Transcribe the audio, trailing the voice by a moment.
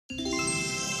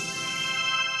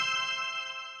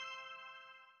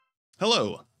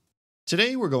Hello!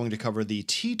 Today we're going to cover the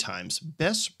TeE Times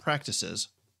best practices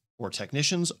for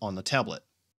technicians on the tablet.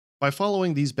 By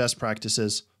following these best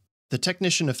practices, the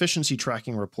Technician Efficiency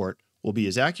Tracking Report will be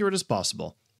as accurate as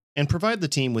possible and provide the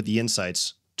team with the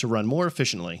insights to run more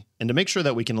efficiently and to make sure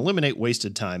that we can eliminate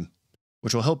wasted time,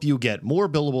 which will help you get more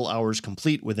billable hours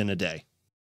complete within a day.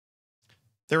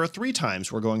 There are 3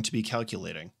 times we're going to be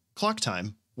calculating: clock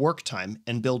time, work time,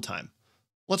 and build time.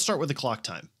 Let's start with the clock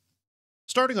time.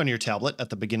 Starting on your tablet at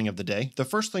the beginning of the day, the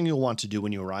first thing you'll want to do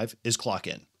when you arrive is clock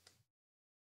in.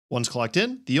 Once clocked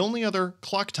in, the only other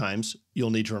clock times you'll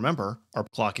need to remember are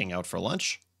clocking out for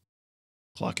lunch,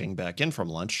 clocking back in from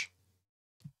lunch,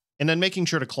 and then making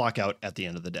sure to clock out at the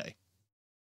end of the day.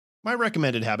 My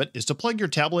recommended habit is to plug your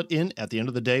tablet in at the end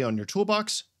of the day on your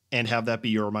toolbox and have that be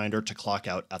your reminder to clock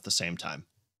out at the same time.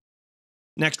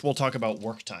 Next, we'll talk about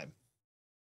work time.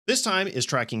 This time is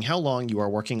tracking how long you are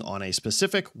working on a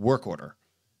specific work order.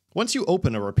 Once you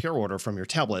open a repair order from your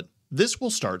tablet, this will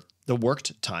start the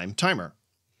worked time timer.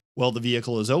 While the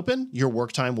vehicle is open, your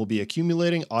work time will be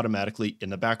accumulating automatically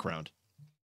in the background.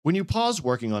 When you pause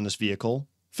working on this vehicle,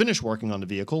 finish working on the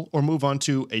vehicle, or move on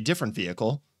to a different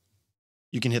vehicle,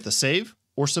 you can hit the Save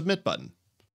or Submit button.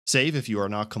 Save if you are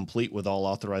not complete with all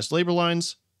authorized labor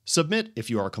lines, submit if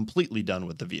you are completely done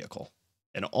with the vehicle,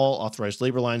 and all authorized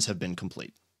labor lines have been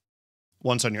complete.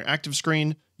 Once on your active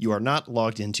screen, you are not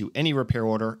logged into any repair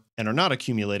order and are not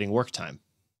accumulating work time.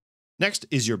 Next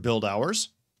is your build hours.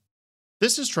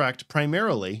 This is tracked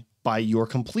primarily by your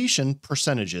completion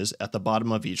percentages at the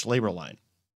bottom of each labor line.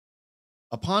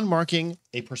 Upon marking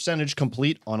a percentage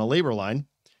complete on a labor line,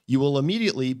 you will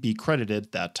immediately be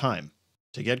credited that time.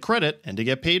 To get credit and to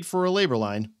get paid for a labor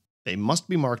line, they must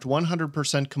be marked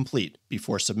 100% complete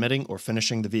before submitting or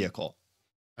finishing the vehicle.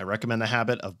 I recommend the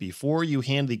habit of, before you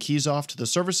hand the keys off to the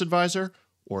service advisor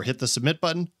or hit the submit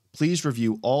button, please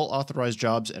review all authorized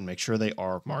jobs and make sure they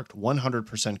are marked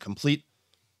 100% complete.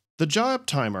 The job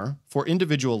timer for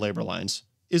individual labor lines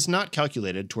is not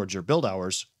calculated towards your build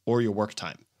hours or your work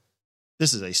time.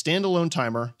 This is a standalone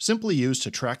timer simply used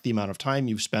to track the amount of time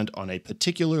you've spent on a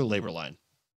particular labor line.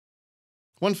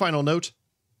 One final note: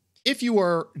 if you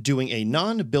are doing a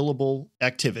non-billable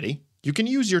activity, you can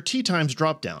use your TeE Times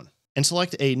dropdown and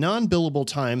select a non-billable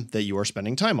time that you are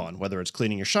spending time on, whether it's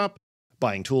cleaning your shop,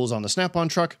 buying tools on the Snap-on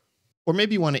truck, or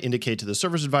maybe you want to indicate to the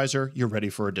service advisor you're ready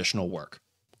for additional work,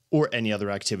 or any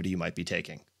other activity you might be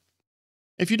taking.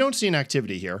 If you don't see an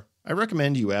activity here, I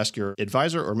recommend you ask your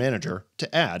advisor or manager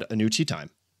to add a new TeE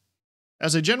Time.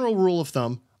 As a general rule of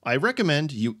thumb, I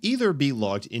recommend you either be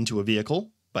logged into a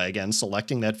vehicle by again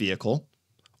selecting that vehicle,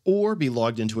 or be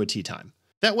logged into a TeE Time.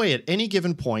 That way, at any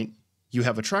given point, you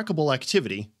have a trackable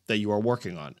activity that you are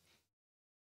working on.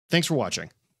 Thanks for watching.